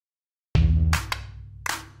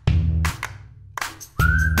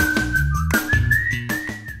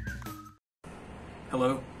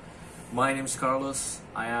Hello, my name is Carlos.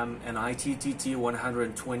 I am an ITTT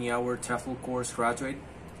 120-hour TEFL course graduate,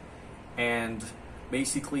 and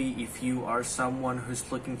basically if you are someone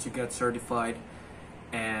who's looking to get certified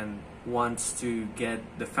and wants to get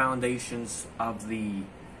the foundations of the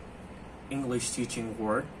English teaching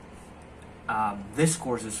world, this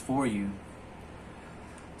course is for you.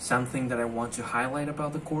 Something that I want to highlight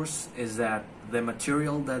about the course is that the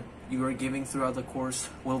material that you are giving throughout the course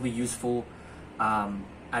will be useful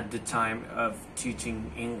at the time of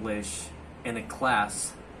teaching English in a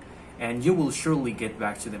class, and you will surely get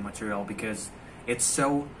back to the material because it's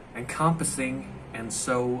so encompassing and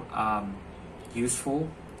so useful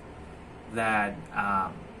that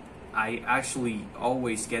I actually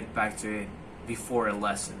always get back to it before a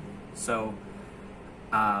lesson. So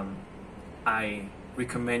I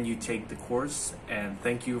recommend you take the course, and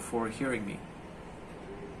thank you for hearing me.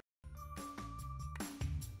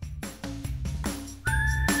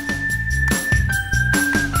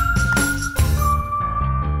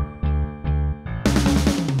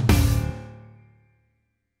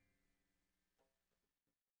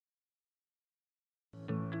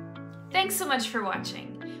 Thanks so much for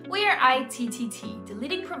watching. We are ITTT, the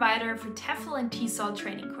leading provider for TEFL and TESOL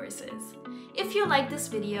training courses. If you like this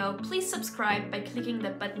video, please subscribe by clicking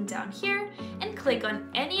the button down here and click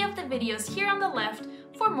on any of the videos here on the left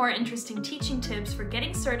for more interesting teaching tips for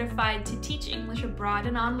getting certified to teach English abroad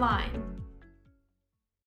and online.